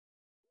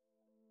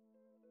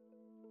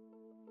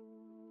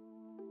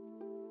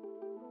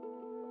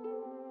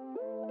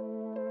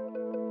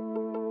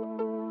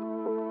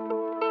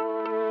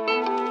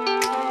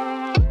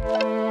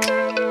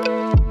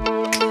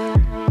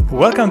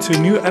Welcome to a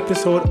new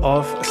episode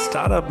of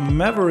Startup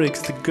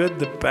Mavericks, the good,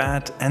 the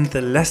bad, and the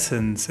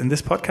lessons. In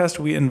this podcast,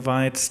 we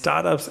invite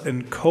startups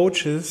and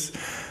coaches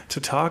to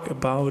talk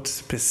about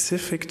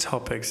specific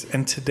topics.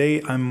 And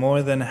today, I'm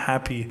more than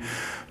happy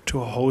to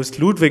host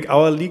Ludwig,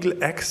 our legal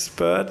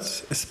expert,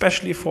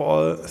 especially for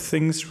all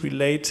things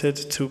related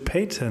to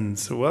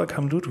patents.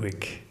 Welcome,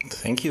 Ludwig.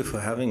 Thank you for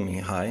having me.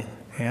 Hi.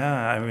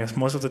 Yeah, I guess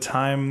most of the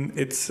time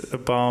it's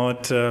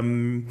about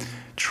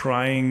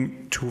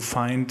trying to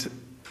find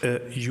a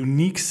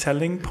unique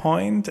selling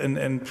point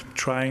and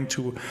trying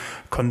to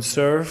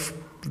conserve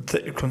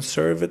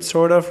it,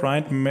 sort of,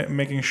 right?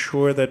 Making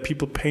sure that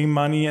people pay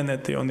money and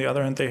that on the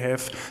other hand they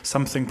have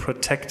something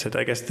protected.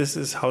 I guess this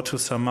is how to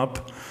sum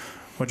up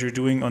what you're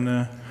doing on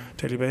a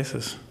daily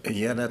basis.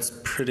 Yeah, that's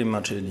pretty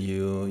much it.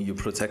 You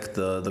protect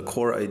the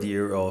core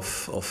idea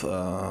of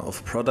a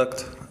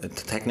product,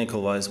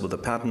 technical wise with a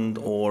patent,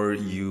 or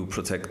you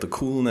protect the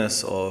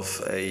coolness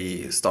of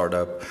a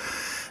startup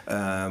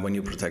when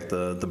you protect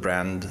the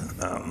brand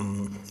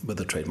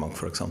with a trademark,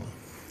 for example.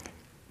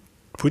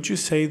 Would you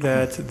say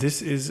that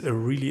this is a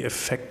really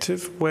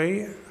effective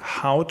way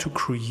how to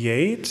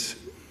create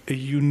a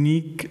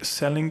unique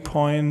selling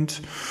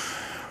point?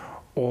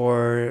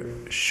 Or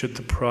should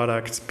the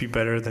product be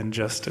better than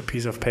just a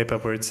piece of paper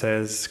where it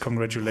says,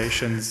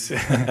 congratulations,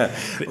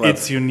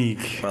 it's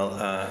unique? Well,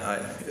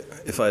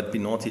 if I'd be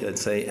naughty, I'd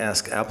say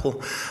ask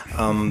Apple.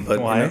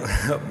 But why?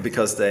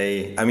 Because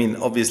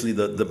obviously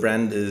the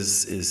brand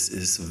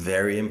is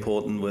very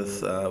important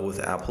with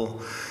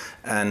Apple.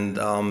 And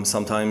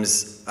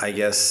sometimes, I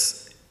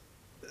guess,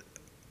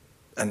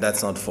 and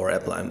that's not for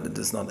Apple,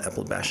 it's not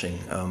Apple bashing.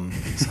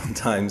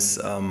 Sometimes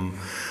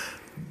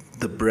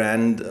the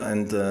brand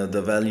and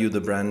the value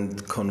the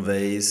brand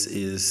conveys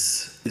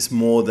is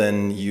more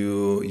than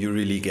you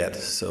really get.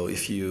 So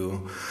if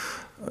you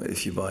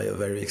buy a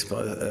very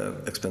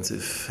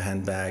expensive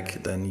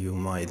handbag, then you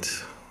might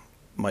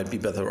be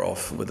better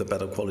off with a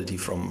better quality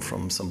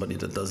from somebody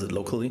that does it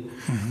locally.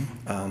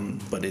 Mm-hmm.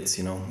 But it's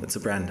a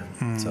brand.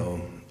 Mm-hmm.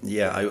 So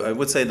yeah, I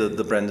would say that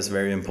the brand is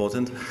very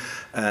important,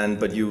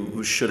 but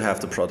you should have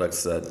the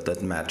products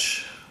that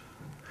match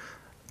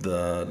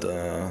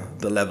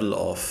the level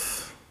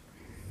of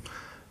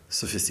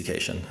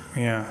sophistication.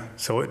 Yeah,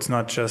 so it's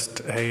not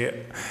just,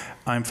 hey,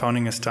 I'm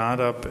founding a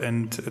startup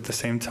and at the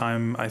same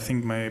time I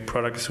think my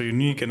product is so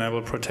unique and I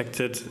will protect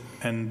it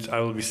and I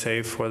will be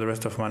safe for the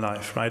rest of my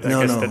life, right? I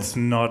guess that's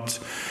not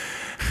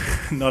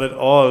at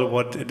all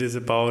what it is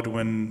about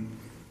when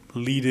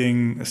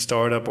leading a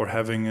startup or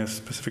having a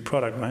specific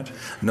product, right?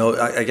 No,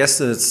 I guess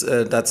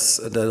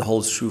that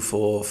holds true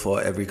for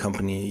every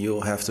company.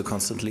 You have to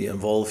constantly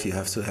evolve. You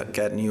have to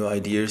get new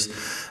ideas,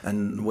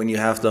 and when you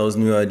have those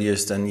new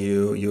ideas, then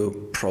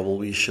you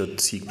probably should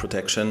seek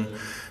protection,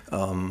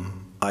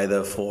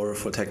 either for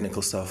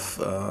technical stuff,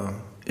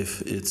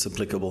 if it's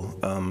applicable,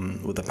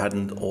 with a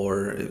patent,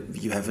 or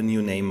if you have a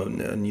new name,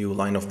 a new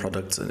line of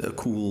products, a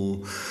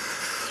cool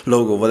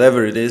logo,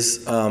 whatever it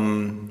is.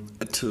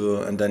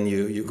 And then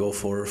you go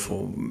for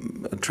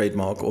a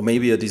trademark or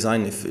maybe a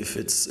design if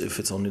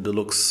it's only the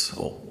looks,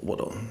 or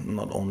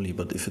not only,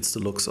 but if it's the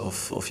looks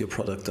of your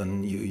product,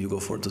 then you go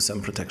for the same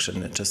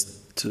protection.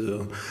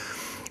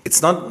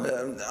 It's not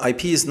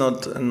IP is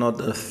not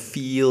a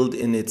field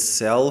in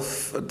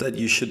itself that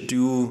you should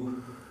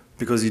do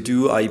because you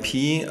do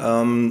IP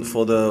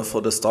for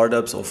the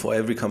startups or for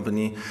every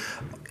company.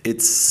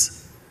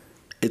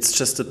 It's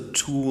just a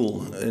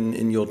tool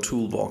in your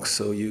toolbox.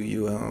 So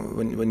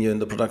when you're in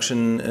the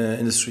production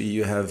industry,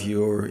 you have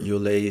your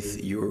lathe,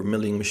 your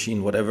milling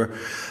machine, whatever,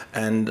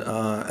 and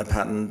a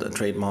patent, a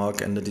trademark,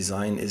 and the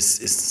design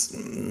is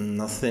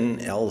nothing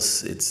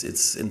else.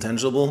 It's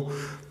intangible,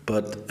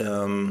 but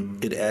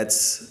it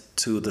adds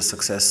to the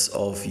success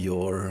of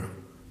your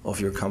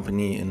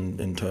company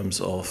in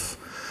terms of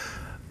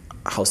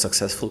how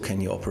successful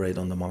can you operate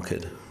on the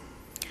market.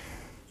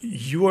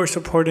 You are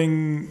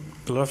supporting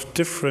a lot of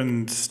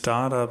different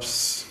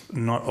startups,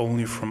 not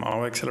only from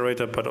our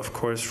accelerator, but of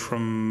course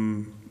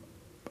from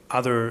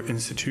other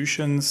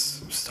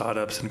institutions,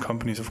 startups and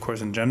companies, of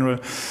course, in general.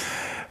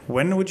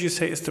 When would you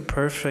say is the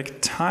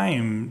perfect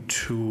time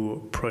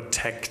to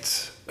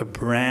protect a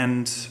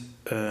brand,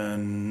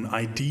 an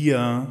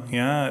idea?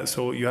 Yeah,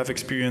 so you have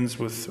experience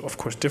with, of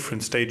course,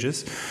 different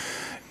stages.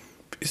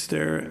 Is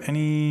there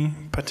any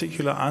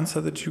particular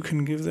answer that you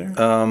can give there?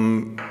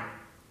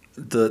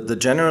 The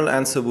general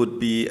answer would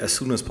be as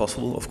soon as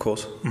possible, of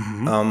course.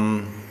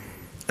 Mm-hmm.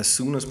 As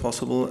soon as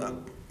possible,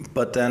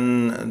 but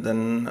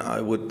then I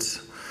would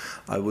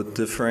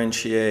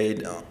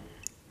differentiate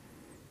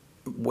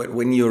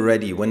when you're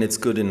ready, when it's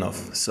good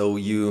enough. So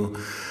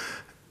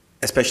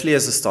especially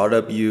as a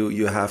startup,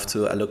 you have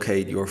to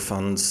allocate your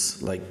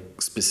funds like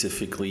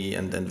specifically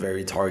and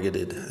very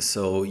targeted.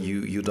 So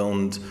you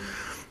don't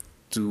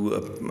do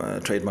a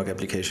trademark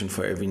application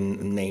for every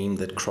name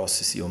that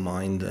crosses your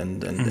mind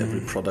and mm-hmm. every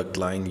product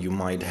line you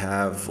might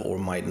have or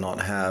might not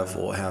have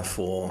or have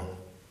for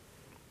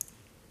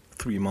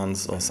 3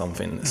 months or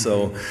something. Mm-hmm.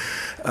 So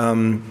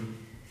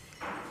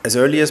as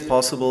early as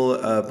possible,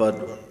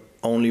 but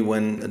only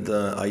when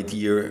the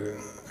idea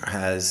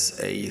has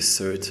a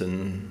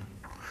certain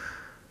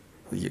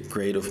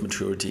grade of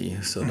maturity,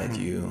 so that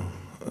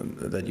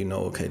you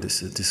know, okay,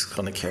 this is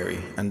gonna carry,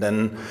 and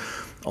then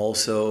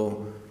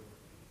also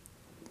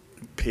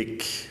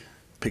pick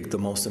the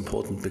most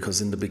important,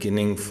 because in the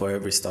beginning for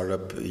every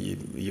startup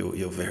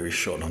you're very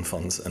short on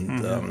funds,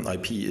 and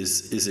IP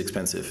is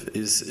expensive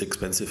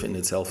in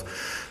itself,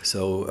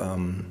 so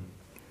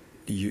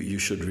you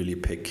should really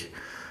pick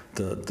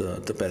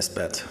the best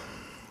bet.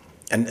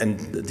 And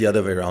the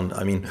other way around.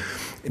 I mean,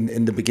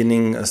 in the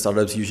beginning,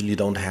 startups usually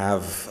don't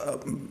have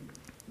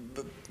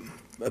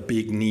a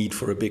big need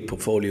for a big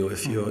portfolio.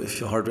 If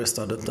you're hardware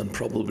startup, then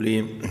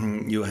probably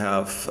you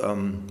have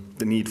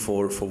the need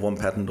for one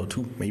patent or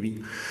two,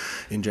 maybe.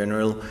 In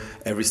general,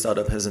 every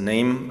startup has a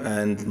name,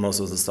 and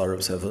most of the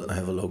startups have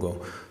a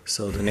logo.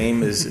 So the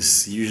name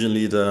is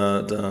usually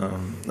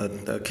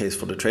the case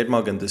for the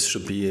trademark, and this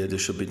should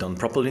be done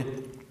properly.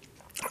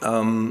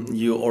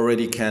 You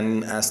already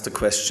can ask the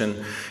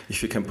question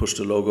if you can push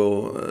the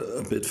logo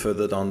a bit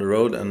further down the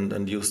road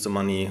and use the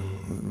money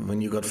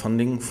when you got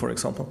funding, for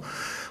example,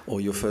 or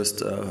your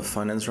first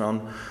finance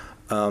round.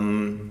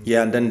 And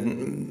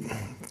then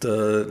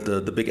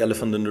the big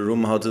elephant in the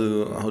room: how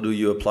do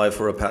you apply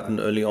for a patent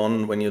early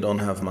on when you don't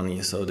have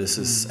money? So this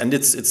is, and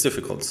it's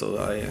difficult. So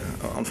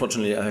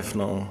unfortunately I have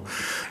no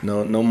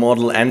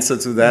model answer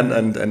to that,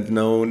 and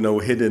no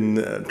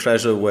hidden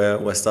treasure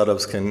where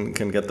startups can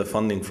get the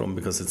funding from,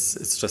 because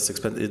it's just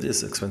expensive. It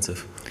is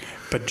expensive.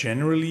 But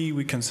generally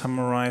we can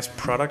summarize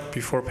product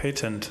before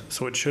patent.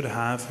 So it should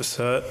have a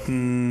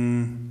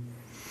certain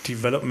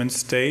development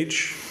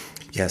stage.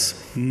 Yes.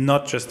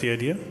 Not just the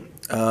idea.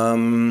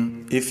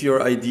 If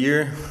your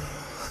idea,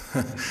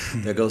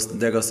 there goes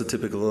the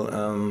typical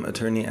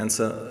attorney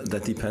answer.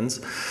 That depends.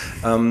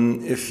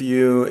 If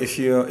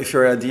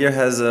your idea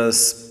has a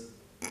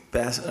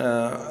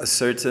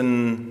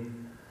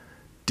certain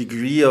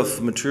degree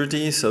of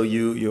maturity, so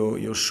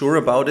you're sure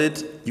about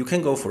it, you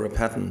can go for a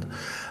patent.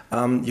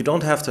 You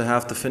don't have to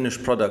have the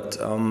finished product.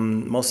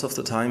 Most of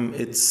the time,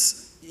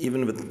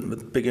 even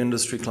with big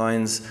industry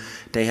clients,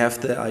 they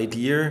have the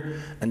idea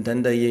and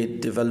then they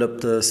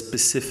develop the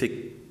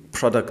specific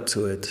product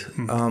to it.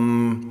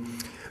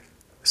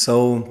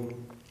 So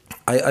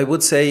I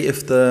would say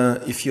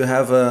if you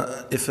have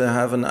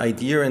an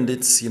idea and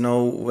it's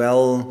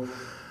well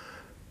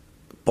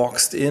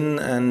boxed in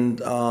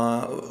and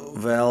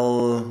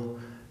well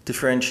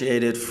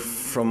differentiated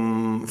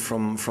from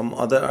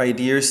other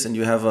ideas, and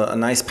you have a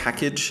nice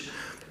package,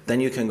 then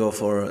you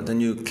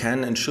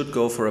can and should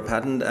go for a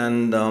patent.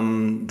 And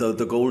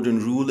the golden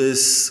rule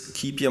is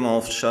keep your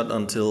mouth shut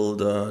until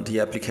the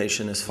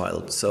application is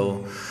filed.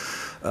 So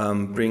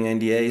bring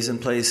NDAs in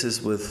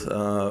places with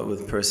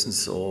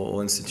persons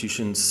or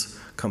institutions,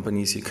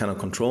 companies you cannot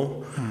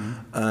control.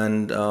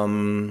 And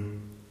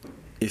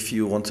if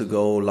you want to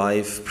go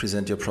live,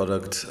 present your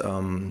product,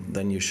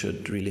 then you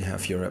should really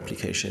have your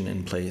application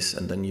in place,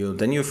 and then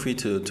you're free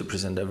to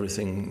present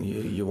everything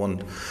you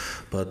want.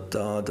 But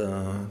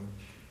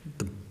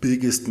the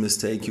biggest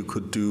mistake you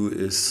could do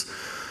is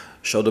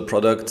show the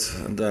product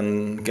and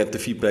then get the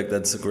feedback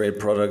that's a great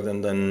product,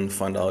 and then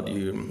find out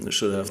you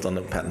should have done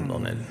a patent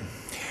on it.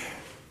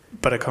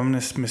 But a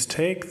common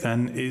mistake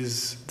then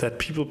is that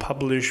people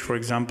publish, for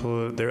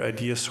example, their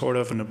idea sort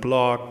of in a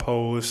blog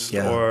post,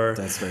 or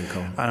that's very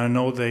common. I don't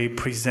know, they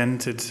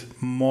present it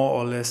more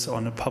or less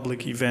on a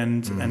public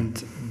event,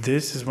 and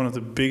this is one of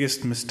the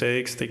biggest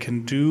mistakes they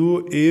can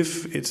do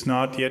if it's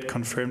not yet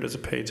confirmed as a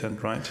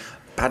patent, right?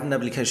 Patent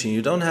application,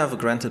 you don't have a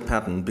granted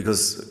patent,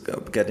 because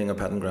getting a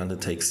patent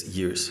granted takes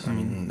years. I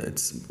mean,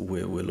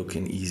 we're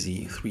looking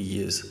easy 3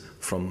 years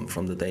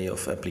from the day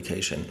of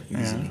application,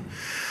 easily. Yeah.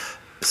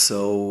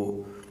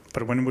 So,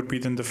 but when would be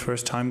then the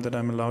first time that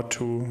I'm allowed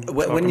to?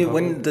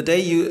 The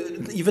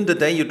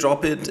day you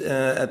drop it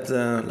at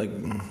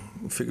the,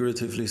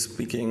 figuratively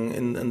speaking,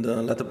 in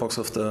the letterbox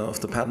of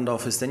the patent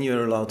office, then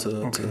you're allowed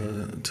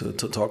to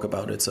talk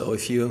about it. So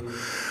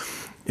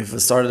if a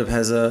startup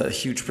has a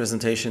huge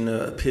presentation,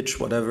 a pitch,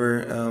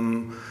 whatever,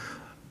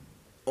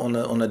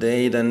 on a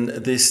day, then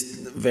this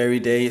very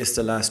day is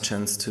the last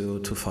chance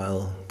to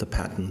file the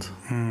patent.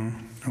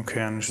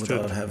 Okay,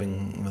 understood.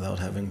 Without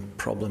having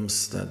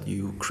problems that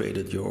you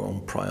created your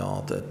own prior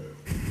art that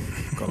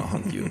gonna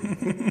hunt you.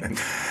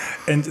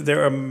 And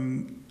there are,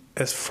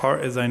 as far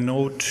as I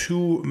know,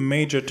 two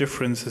major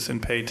differences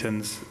in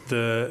patents: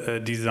 the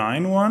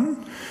design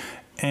one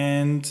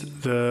and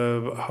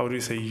the, how do you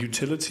say,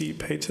 utility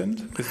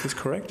patent. Is this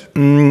correct?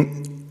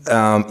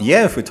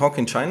 If we talk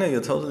in China,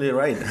 you're totally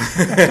right.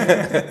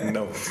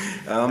 No,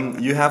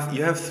 you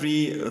have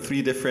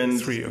three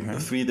different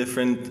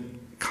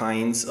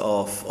kinds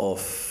of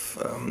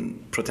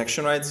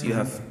protection rights. You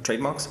have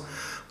trademarks,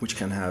 which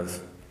can have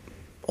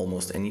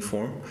almost any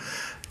form.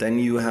 Then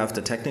you have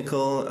the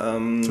technical.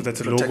 So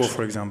that's a logo,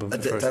 for example.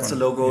 That's a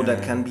logo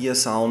that can be a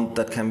sound,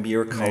 that can be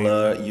your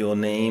color, your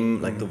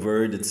name, like the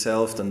word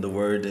itself, then the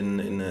word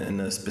in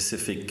a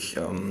specific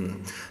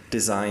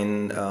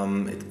design.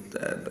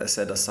 I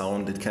said a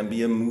sound. It can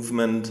be a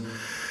movement.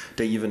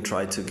 They even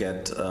try to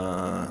get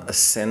a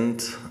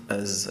cent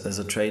as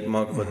a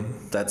trademark, but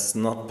that's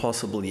not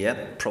possible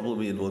yet.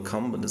 Probably it will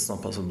come, but it's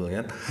not possible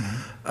yet.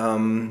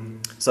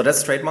 So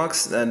that's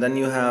trademarks. And then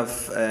you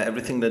have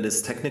everything that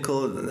is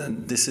technical.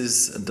 This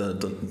is the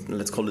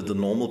let's call it the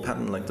normal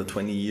patent, like the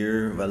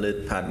 20-year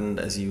valid patent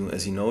as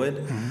you know it.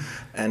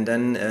 And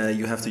then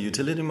you have the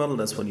utility model.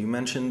 That's what you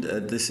mentioned.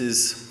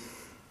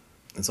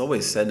 It's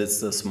always said it's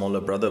the smaller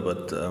brother,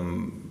 but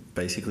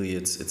basically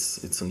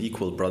it's an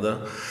equal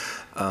brother.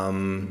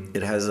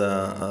 It has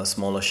a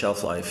smaller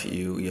shelf life.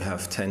 You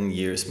have 10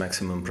 years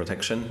maximum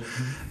protection,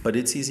 but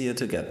it's easier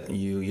to get.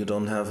 You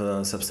don't have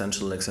a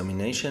substantial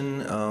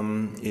examination.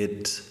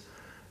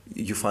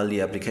 You file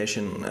the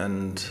application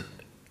and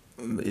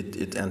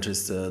it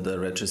enters the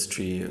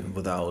registry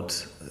without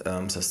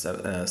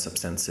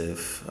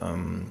substantive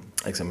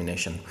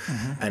examination.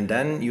 And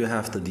then you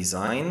have the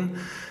design,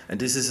 and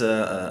this is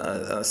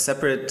a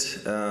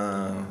separate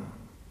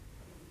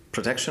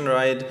protection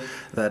right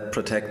that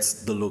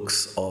protects the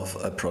looks of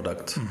a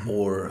product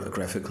or a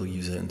graphical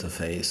user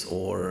interface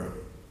or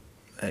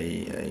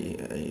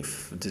a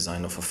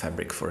design of a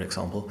fabric, for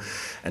example.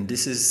 And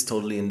this is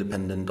totally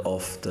independent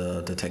of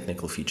the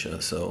technical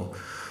feature. So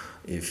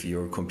if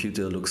your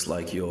computer looks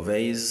like your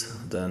vase,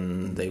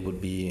 then they would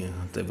be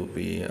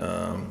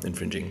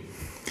infringing.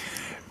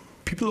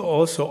 People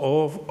also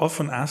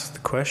often ask the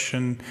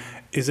question,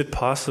 is it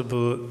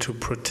possible to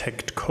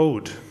protect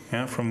code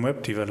from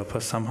web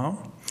developers somehow?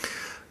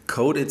 The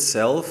code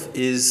itself,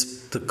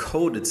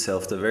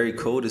 the very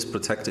code is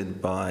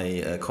protected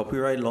by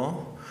copyright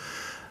law.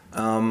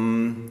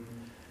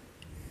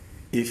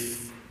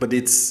 But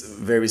it's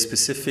very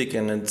specific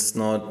and it's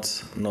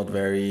not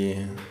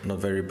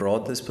very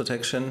broad, this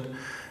protection.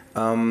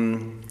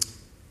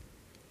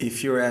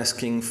 If you're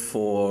asking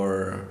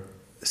for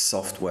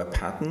software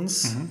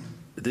patents,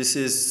 this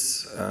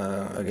is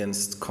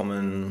against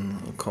common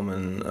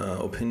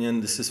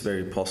opinion. This is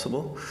very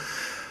possible.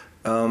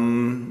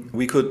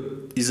 We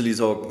could easily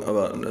talk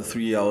about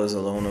 3 hours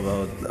alone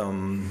about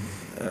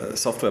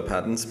software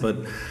patents, but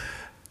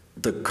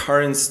the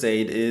current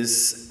state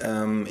is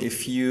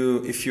if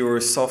your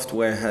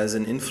software has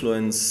an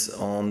influence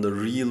on the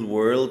real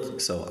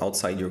world, so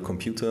outside your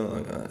computer,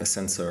 a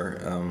sensor,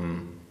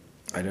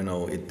 I don't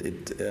know,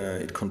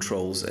 it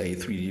controls a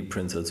 3D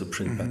printer to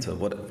print better,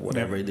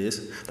 whatever it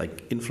is,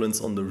 like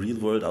influence on the real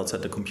world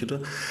outside the computer,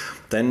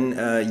 then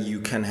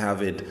you can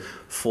have it.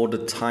 For the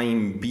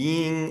time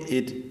being,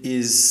 it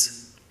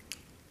is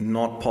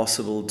not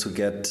possible to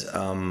get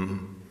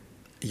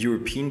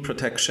European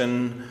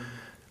protection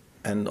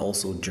and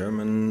also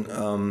German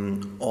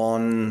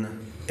on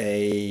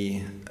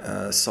a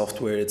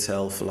software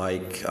itself,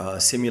 like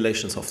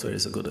simulation software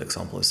is a good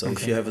example. So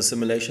if you have a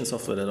simulation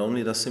software that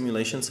only does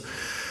simulations,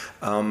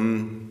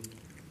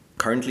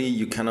 currently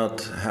you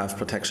cannot have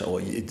protection,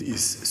 or it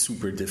is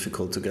super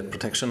difficult to get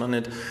protection on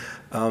it.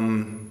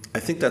 I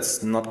think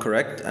that's not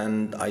correct,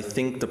 and I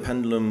think the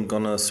pendulum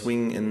gonna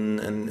swing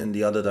in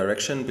the other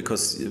direction,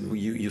 because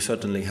you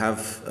certainly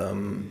have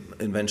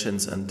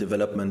inventions and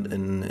development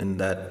in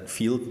that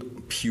field,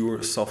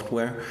 pure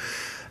software,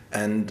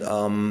 and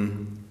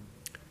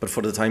but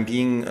for the time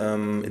being,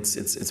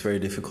 it's very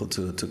difficult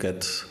to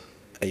get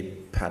a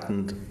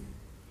patent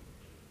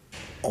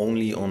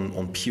only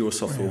on pure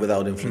software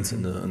without influence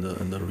in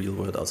the real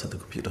world outside the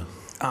computer.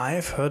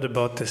 I've heard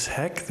about this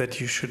hack that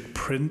you should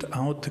print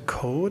out the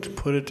code,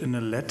 put it in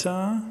a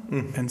letter,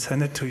 and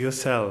send it to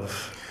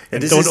yourself.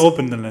 And don't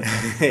open the letter.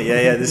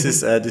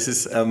 This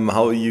is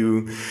how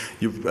you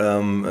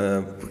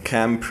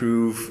can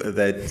prove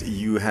that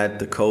you had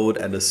the code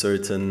at a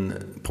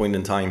certain point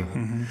in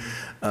time.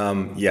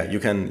 You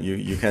can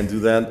do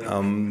that.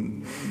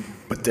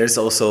 But there's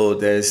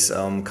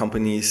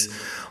companies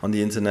on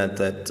the internet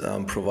that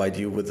provide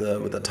you with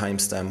a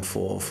timestamp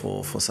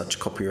for such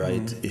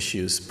copyright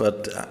issues.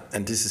 But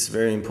and this is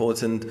very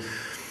important.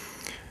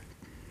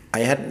 I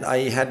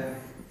had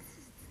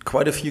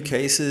quite a few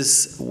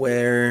cases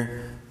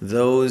where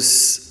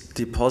those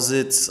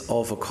deposits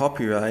of a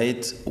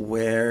copyright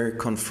were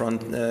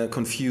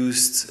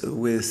confused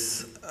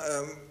with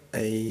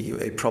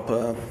a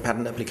proper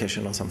patent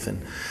application or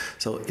something.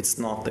 So it's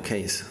not the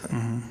case.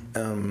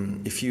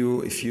 If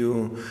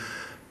you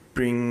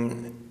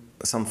bring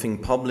something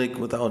public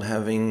without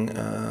having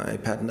a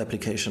patent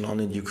application on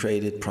it, you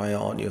created prior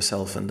art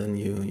yourself, and then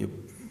you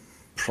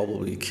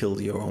probably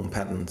killed your own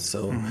patent.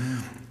 So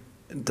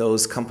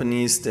those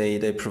companies,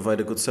 they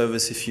provide a good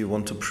service if you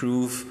want to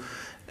prove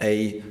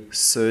a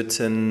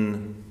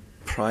certain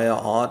prior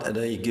art at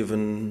a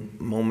given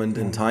moment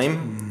in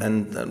time,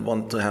 and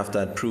want to have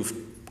that proof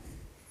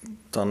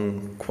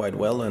done quite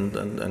well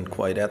and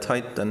quite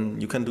airtight, then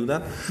you can do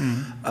that.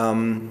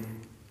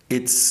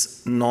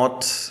 It's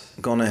not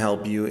gonna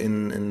help you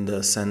in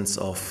the sense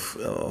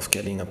of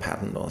getting a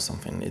patent or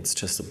something. It's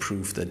just a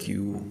proof that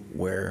you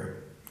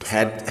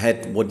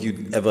had what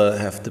you ever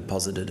have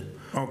deposited.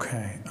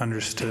 Okay,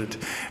 understood.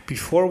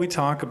 Before we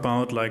talk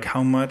about like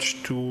how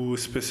much do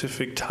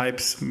specific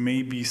types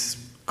maybe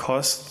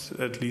cost,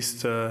 at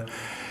least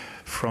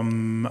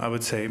from, I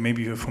would say,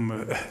 maybe from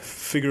a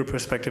figure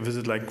perspective, is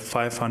it like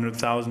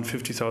 500,000,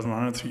 50,000,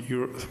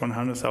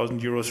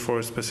 100,000 euros for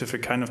a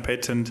specific kind of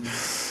patent?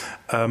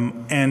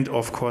 And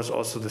of course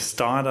also the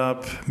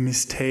startup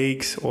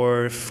mistakes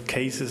or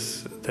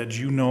cases that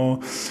you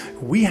know.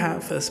 We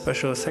have a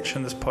special section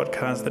in this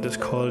podcast that is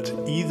called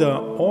Either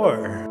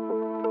Or.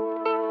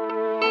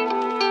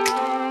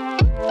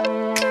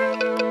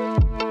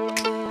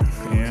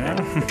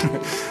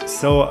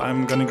 So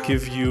I'm gonna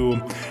give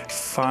you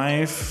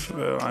I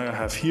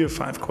have here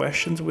 5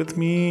 questions with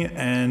me,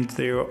 and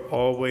they're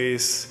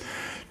always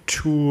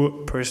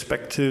 2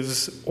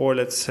 perspectives, or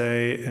let's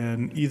say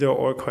an either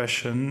or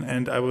question,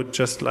 and I would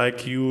just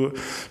like you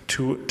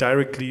to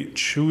directly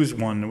choose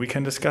one. We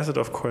can discuss it,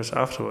 of course,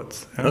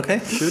 afterwards. Yeah? Okay,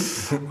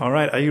 shoot. All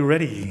right, are you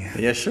ready?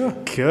 Yeah, sure.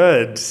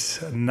 Good.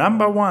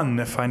 Number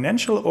 1,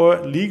 financial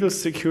or legal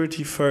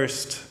security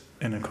first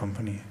in a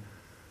company?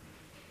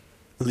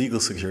 Legal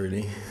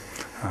security.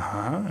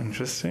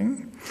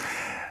 Interesting.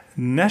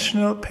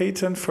 National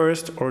patent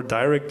first or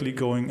directly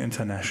going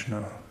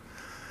international?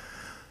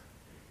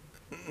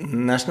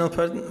 National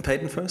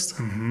patent first.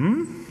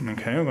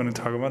 Okay, we're going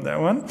to talk about that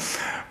one.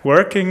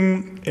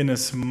 Working in a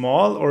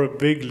small or a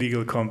big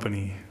legal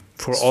company?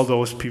 For all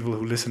those people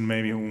who listen,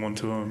 maybe who want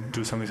to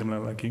do something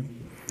similar like you.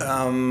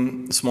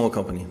 Small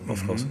company,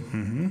 of course.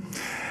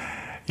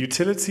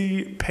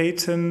 Utility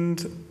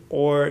patent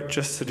or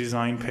just a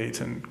design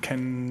patent?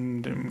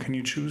 Can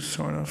you choose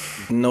sort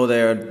of? No,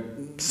 they are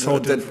so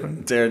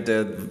different.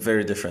 They're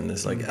very different.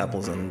 It's like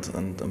apples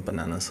and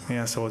bananas.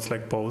 Yeah, so it's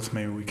like both.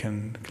 Maybe we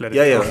can let it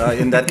go. Yeah.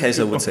 In that case,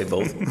 I would say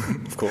both,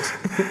 of course.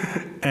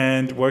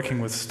 And working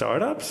with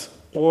startups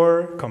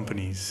or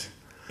companies,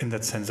 in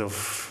that sense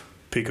of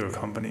bigger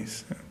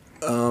companies.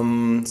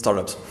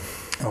 Startups.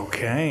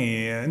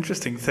 Okay,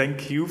 interesting.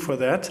 Thank you for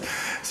that.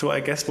 So I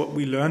guess what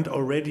we learned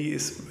already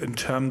is in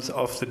terms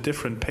of the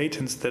different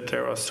patents that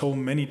there are so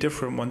many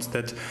different ones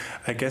that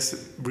I guess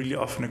really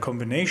often a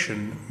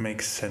combination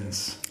makes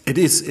sense. It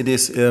is.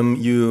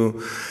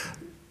 You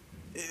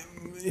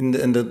in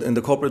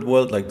the corporate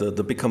world, like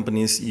the big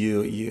companies,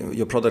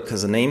 your product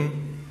has a name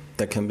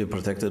that can be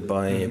protected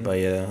by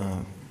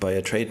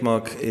a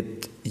trademark.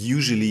 It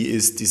usually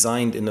is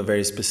designed in a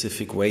very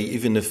specific way,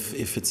 even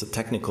if it's a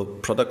technical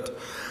product.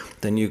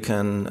 Then you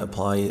can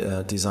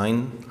apply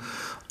design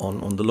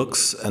on the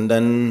looks, and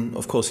then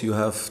of course you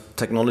have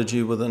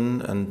technology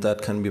within, and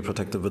that can be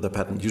protected with a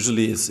patent.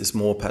 Usually is a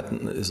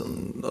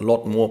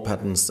lot more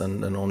patents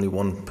than only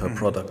one per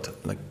product.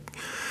 Like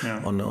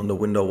on the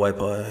window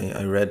wiper,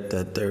 I read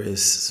that there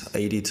is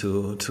 80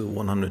 to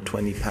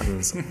 120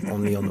 patents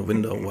only on the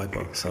window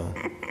wiper. So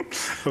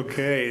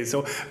okay,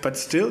 but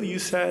still you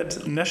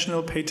said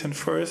national patent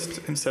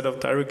first instead of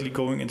directly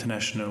going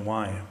international.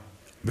 Why?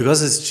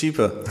 Because it's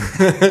cheaper.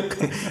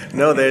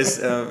 No, there's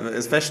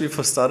especially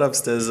for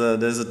startups. There's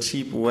a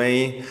cheap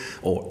way,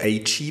 or a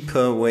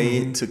cheaper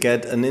way to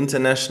get an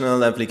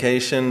international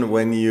application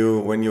when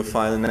you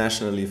file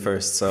nationally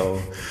first.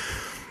 So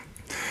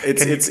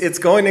it's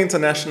going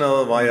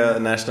international via a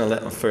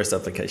national first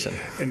application.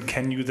 And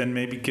can you then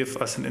maybe give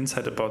us an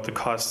insight about the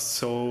costs?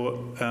 So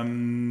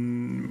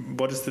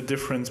what is the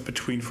difference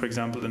between, for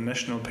example, the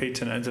national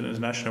patent and the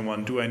international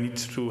one? Do I need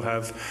to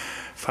have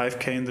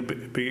 5K in the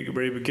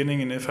very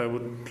beginning, and if I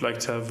would like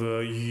to have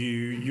a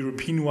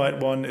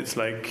European-wide one, it's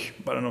like,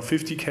 I don't know,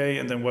 50K,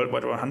 and then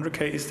worldwide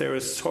 100K? Is there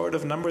a sort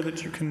of number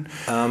that you can?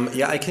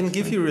 I can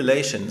give you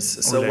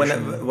relations. So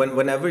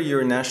whenever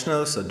you're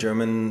national, so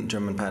German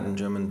patent,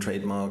 German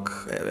trademark,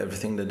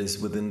 everything that is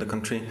within the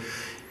country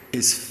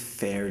is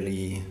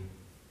fairly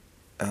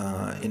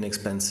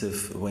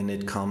inexpensive when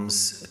it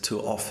comes to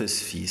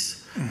office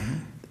fees.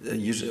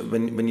 Usually,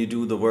 when you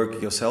do the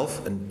work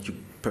yourself, and you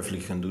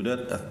perfectly can do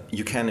that,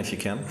 you can if you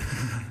can,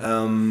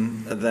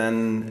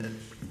 then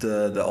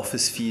the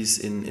office fees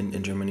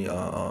in Germany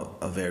are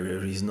very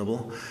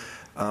reasonable.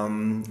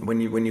 When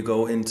you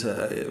go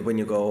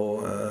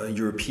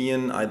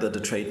European, either the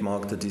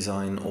trademark, the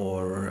design,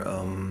 or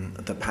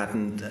the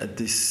patent,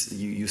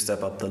 you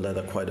step up the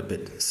ladder quite a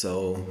bit.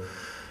 So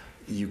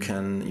you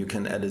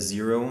can add a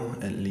 0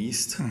 at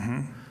least.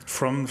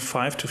 From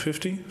 5 to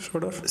 50,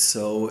 sort of?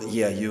 So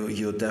yeah,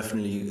 you're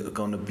definitely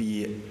gonna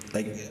be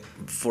like,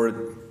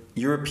 for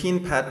European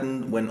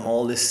patent, when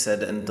all is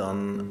said and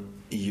done,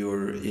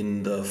 you're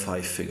in the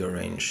 5-figure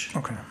range.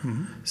 Okay.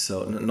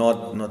 So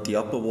not the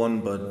upper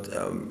one, but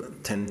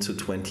 10 to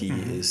 20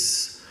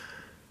 is,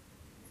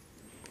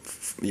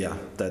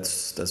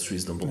 that's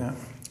reasonable. Yeah.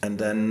 And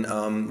then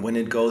when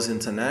it goes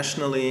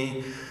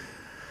internationally,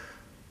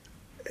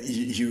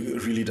 you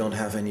really don't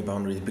have any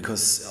boundaries,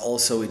 because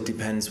also it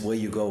depends where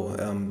you go,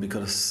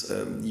 because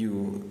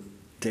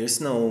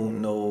there's no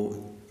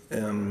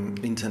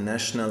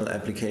international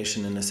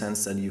application in the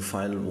sense that you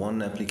file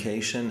one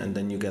application and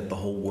then you get the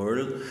whole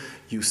world.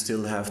 You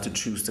still have to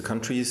choose the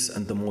countries,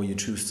 and the more you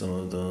choose,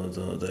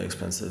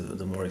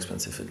 the more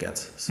expensive it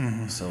gets.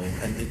 So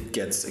and it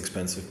gets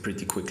expensive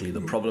pretty quickly.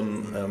 The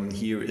problem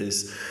here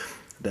is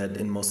that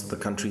in most of the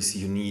countries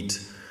you need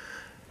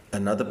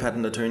another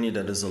patent attorney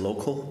that is a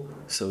local,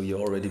 so you're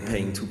already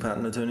paying 2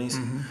 patent attorneys.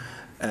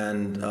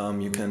 And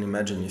you can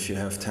imagine if you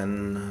have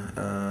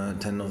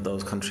 10 of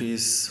those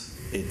countries,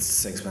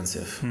 it's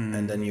expensive.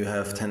 And then you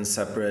have 10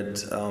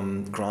 separate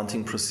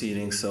granting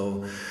proceedings.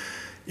 So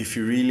if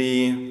you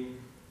really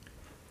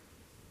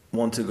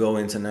want to go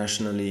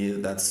internationally,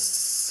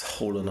 that's a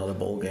whole another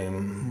ball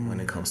game when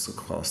it comes to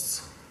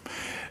costs.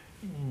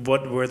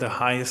 What were the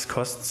highest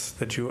costs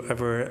that you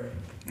ever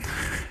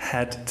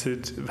had to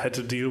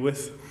deal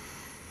with?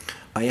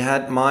 I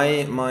had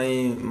my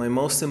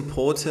most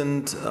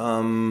important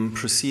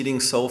proceeding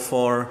so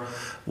far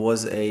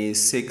was a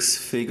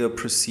 6-figure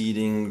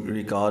proceeding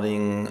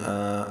regarding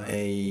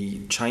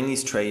a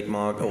Chinese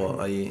trademark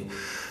or a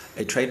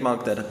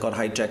trademark that got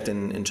hijacked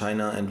in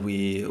China, and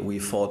we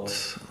fought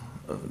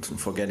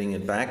for getting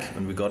it back,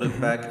 and we got it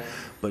back,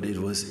 but it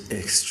was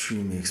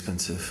extremely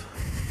expensive.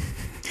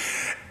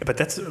 But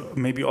that's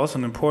maybe also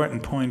an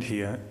important point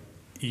here.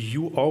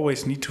 You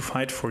always need to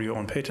fight for your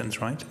own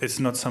patents, right? It's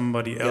not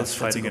somebody else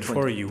fighting it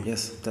for you.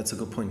 Yes, that's a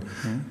good point.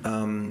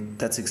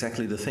 That's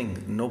exactly the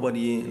thing.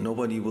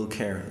 Nobody will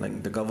care.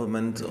 Like the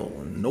government or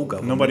no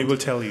government. Nobody will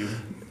tell you.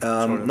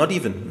 Not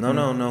even. No,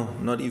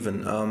 not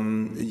even.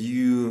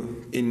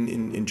 You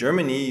in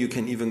Germany, you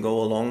can even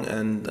go along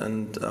and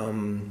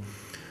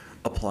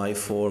apply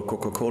for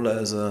Coca-Cola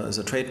as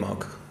a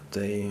trademark.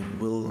 They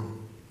will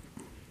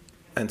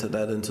enter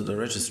that into the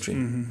registry,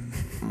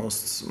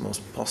 most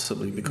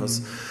possibly,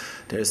 because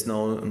there's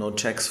no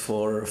checks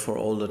for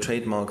all the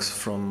trademarks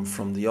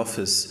from the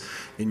office.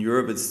 In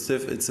Europe, it's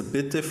a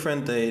bit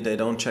different. They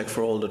don't check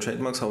for all the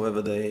trademarks.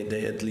 However,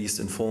 they at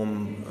least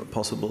inform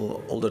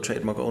possible older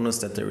trademark owners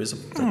that there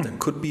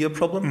could be a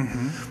problem.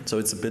 So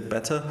it's a bit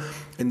better.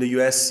 In the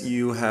US,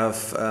 you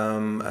have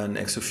an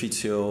ex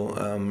officio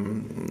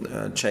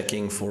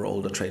checking for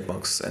all the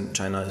trademarks, and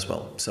China as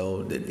well.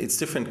 So it's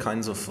different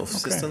kinds of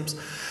systems.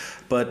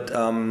 But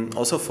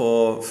also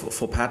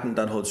for patent,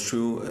 that holds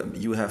true.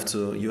 You have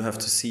to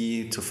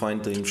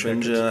find the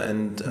infringer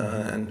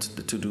and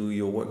to do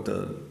your work.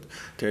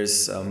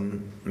 There's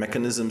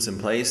mechanisms in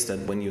place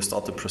that when you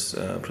start the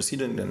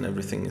proceeding, then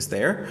everything is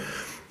there.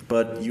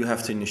 But you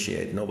have to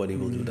initiate. Nobody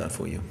will do that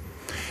for you.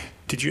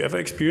 Did you ever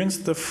experience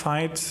the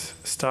fight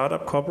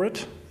startup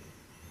corporate?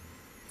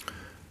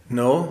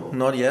 No,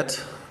 not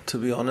yet. To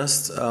be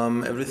honest,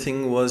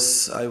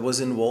 I was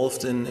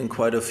involved in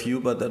quite a few,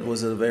 but that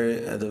was at a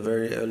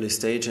very early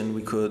stage, and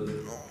we could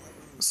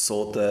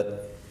sort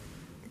that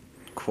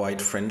quite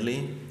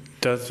friendly.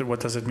 What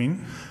does it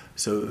mean?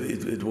 So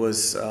it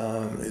was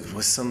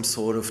some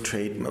sort of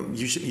trade.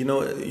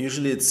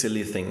 Usually it's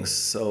silly things.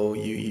 So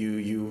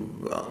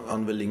you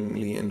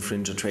unwillingly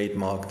infringe a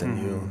trademark, then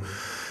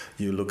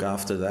you look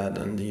after that,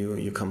 and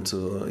you come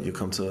to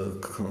a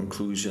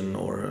conclusion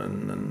or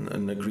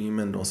an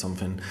agreement or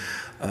something.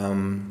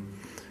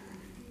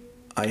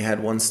 I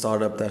had one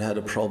startup that had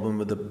a problem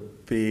with a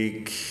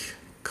big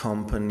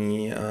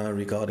company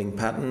regarding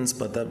patents,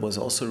 but that was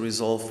also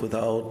resolved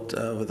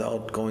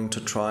without going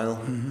to trial.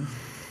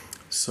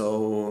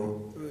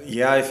 So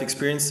yeah, I've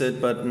experienced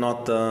it, but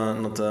not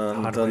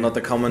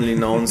the commonly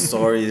known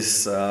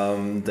stories.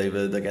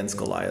 David against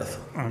Goliath.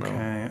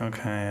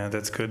 Okay,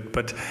 that's good.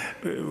 But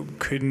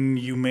can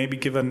you maybe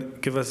give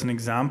us an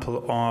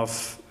example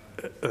of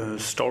a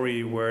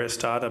story where a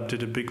startup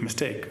did a big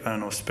mistake? I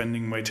don't know,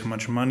 spending way too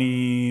much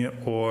money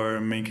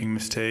or making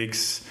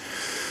mistakes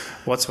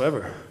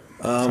whatsoever.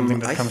 Something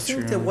that comes to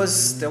you.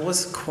 There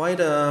was quite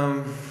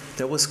a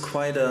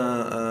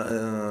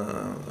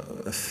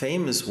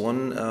famous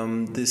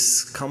one.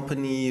 This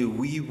company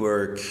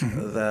WeWork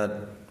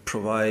that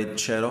provide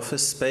shared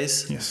office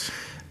space. Yes.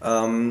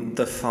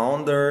 The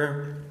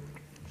founder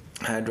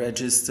had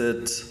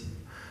registered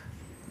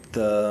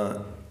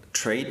the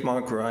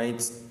trademark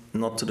rights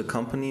not to the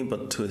company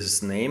but to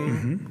his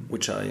name,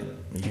 which I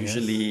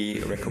usually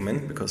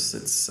recommend because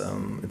it's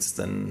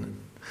then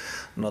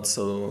not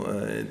so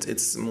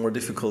it's more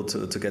difficult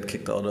to get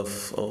kicked out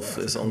of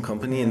his own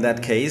company. In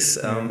that case,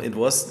 it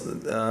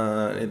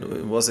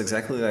was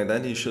exactly like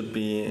that. He should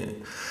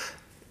be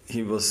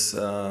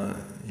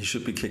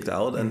kicked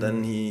out, and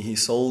then he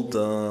sold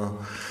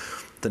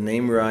the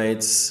name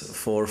rights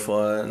for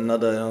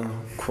another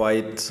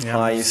quite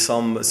high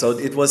sum. So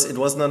it was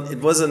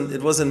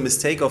a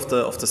mistake of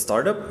the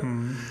startup,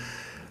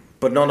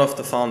 but not of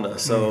the founder.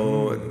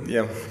 So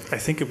I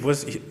think it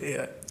was.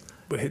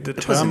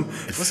 It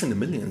was in the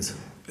millions.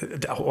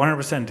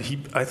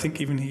 100%. I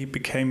think even he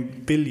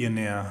became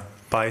billionaire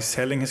by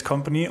selling his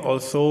company.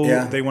 Also,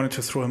 they wanted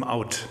to throw him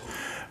out.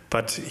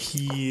 But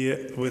he,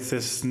 with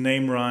his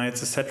name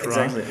rights,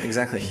 etc.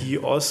 Exactly. He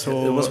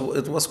also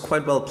it was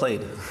quite well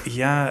played.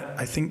 Yeah,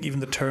 I think even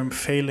the term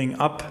 "failing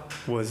up"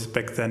 was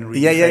back then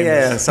really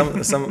famous.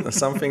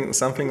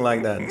 Something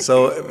like that.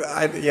 So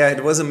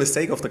it was a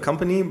mistake of the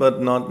company,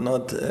 but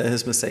not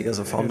his mistake as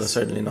a founder.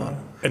 Certainly not.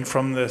 And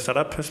from the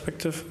startup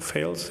perspective,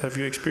 fails. Have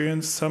you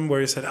experienced some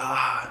where you said,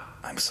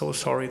 I'm so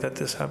sorry that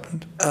this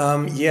happened?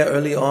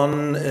 Early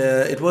on,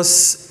 it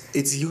was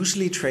It's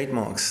usually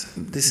trademarks.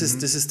 This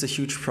is the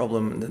huge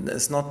problem.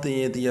 It's not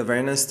the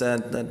awareness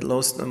that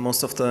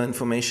most of the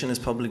information is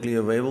publicly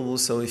available.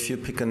 So if you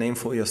pick a name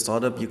for your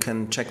startup, you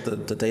can check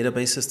the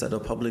databases that are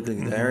publicly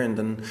there, and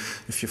then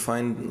if you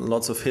find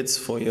lots of hits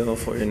for your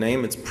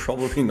name, it's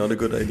probably not a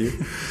good idea.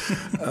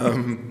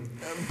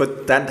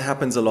 But that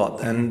happens a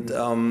lot, and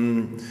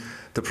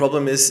the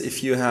problem is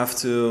if you have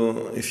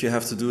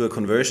to do a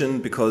conversion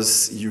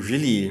because you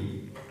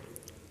really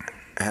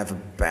have a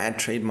bad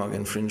trademark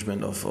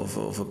infringement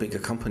of a bigger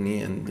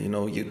company, and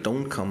you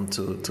don't come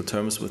to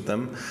terms with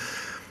them,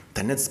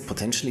 then it's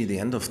potentially the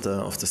end of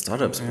the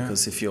startups.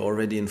 Because if you're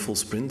already in full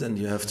sprint and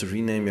you have to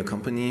rename your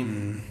company,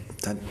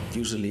 that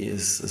usually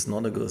is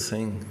not a good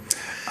thing.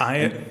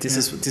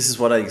 This is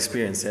what I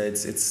experienced.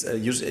 It's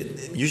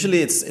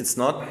usually it's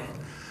not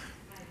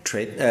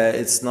trade.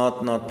 It's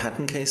not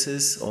patent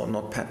cases or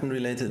not patent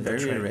related.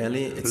 Very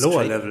rarely. It's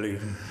lower level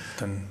even.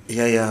 Than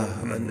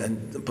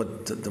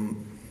but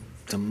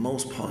the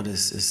most part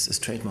is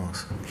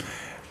trademarks.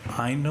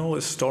 I know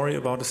a story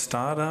about a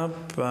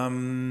startup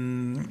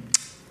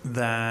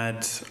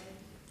that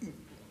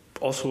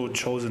also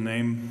chose a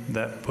name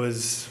that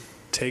was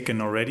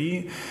taken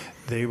already.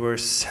 They were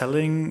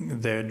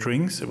selling their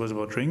drinks. It was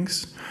about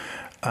drinks.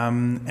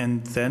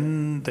 And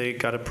then they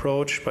got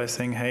approached by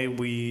saying, hey,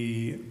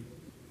 we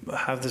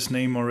have this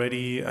name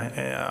already.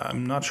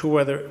 I'm not sure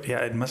whether,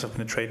 it must have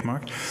been a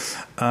trademark.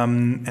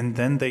 And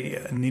then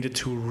they needed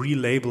to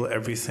relabel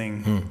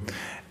everything.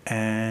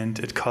 And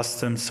it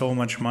cost them so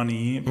much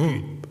money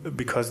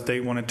because they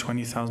wanted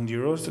 20,000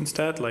 euros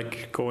instead,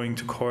 like going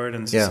to court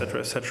and et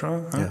cetera, et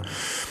cetera.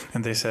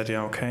 And they said,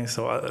 okay,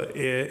 so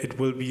it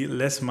will be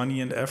less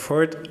money and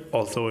effort,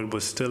 although it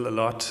was still a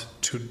lot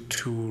to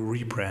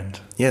rebrand.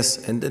 Yes,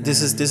 and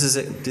this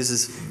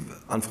is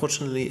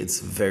unfortunately it's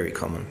very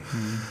common.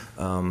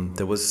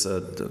 There was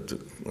a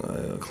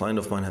client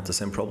of mine had the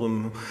same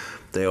problem.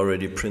 They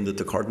already printed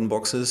the carton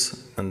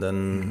boxes, and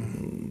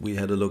then we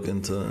had a look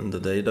in the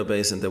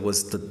database, and there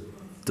was the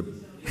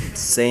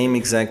same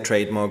exact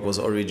trademark was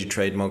already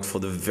trademarked for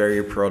the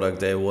very product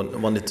they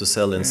wanted to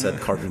sell in said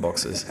carton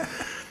boxes.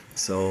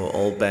 So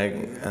all back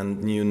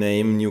and new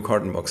name, new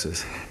carton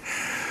boxes.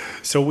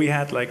 So we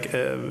had like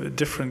a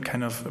different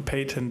kind of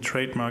patent,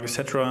 trademark,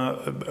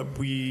 etc.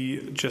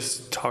 We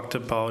just talked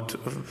about,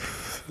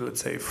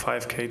 let's say,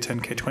 5K,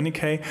 10K,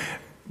 20K.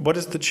 What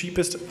is the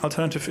cheapest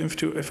alternative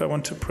if I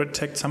want to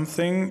protect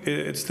something?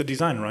 It's the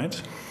design,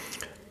 right?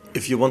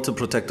 If you want to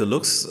protect the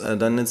looks,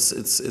 then it's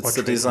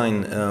the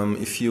design.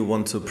 If you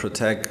want to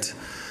protect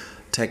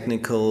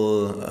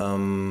technical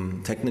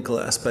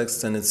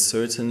aspects, then it's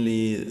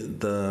certainly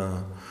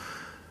the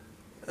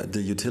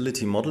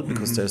utility model,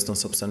 because there's no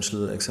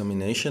substantial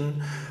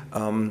examination.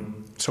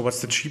 So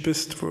what's the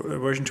cheapest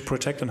version to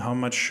protect, and how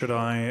much should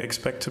I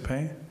expect to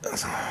pay?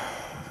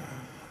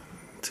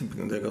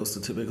 There goes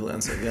the typical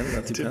answer again.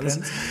 That depends.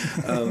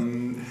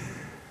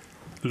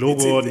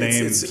 Logo,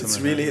 names. It's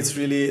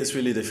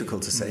really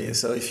difficult to say.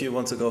 So if you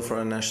want to go for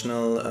a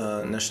national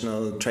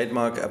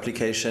trademark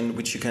application,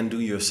 which you can do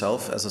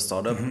yourself as a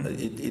startup,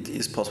 it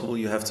is possible.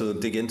 You have to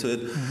dig into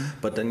it,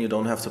 but then you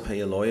don't have to pay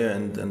a lawyer,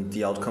 and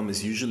the outcome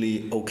is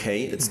usually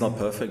okay. It's not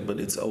perfect,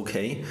 but it's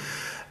okay.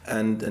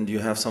 And you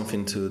have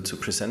something to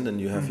present, and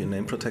you have your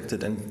name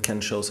protected, and can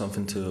show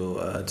something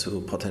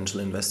to potential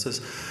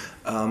investors.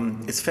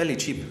 It's fairly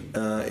cheap.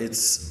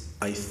 It's,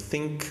 I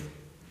think,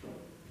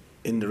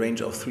 in the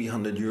range of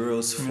 300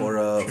 euros for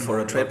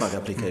a trademark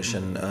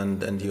application,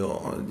 and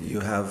you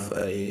have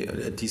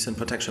a decent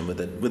protection with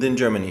it within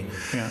Germany.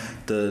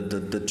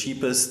 The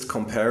cheapest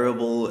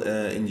comparable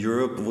in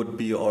Europe would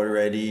be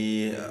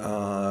already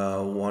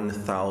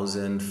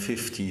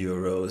 1,050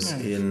 euros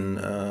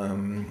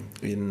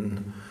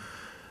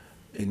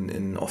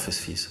in office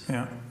fees.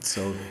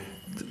 So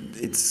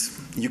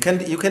you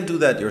can do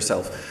that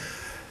yourself.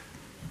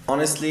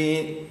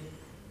 Honestly,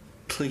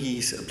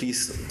 please,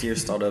 dear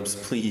startups,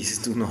 please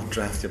do not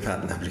draft your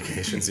patent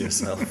applications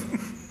yourself.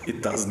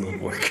 It does not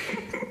work.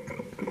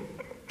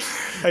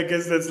 I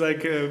guess that's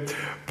like a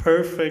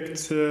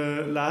perfect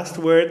last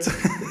word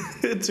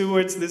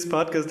towards this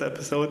podcast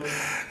episode.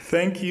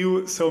 Thank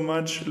you so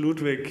much,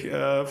 Ludwig,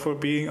 for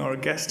being our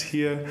guest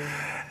here,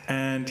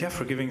 and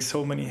for giving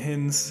so many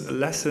hints,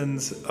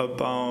 lessons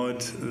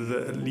about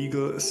the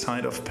legal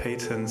side of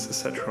patents,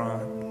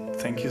 etc.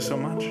 Thank you so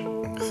much.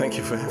 Thank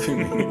you for having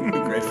me.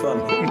 Great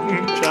fun.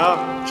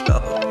 Ciao. Ciao.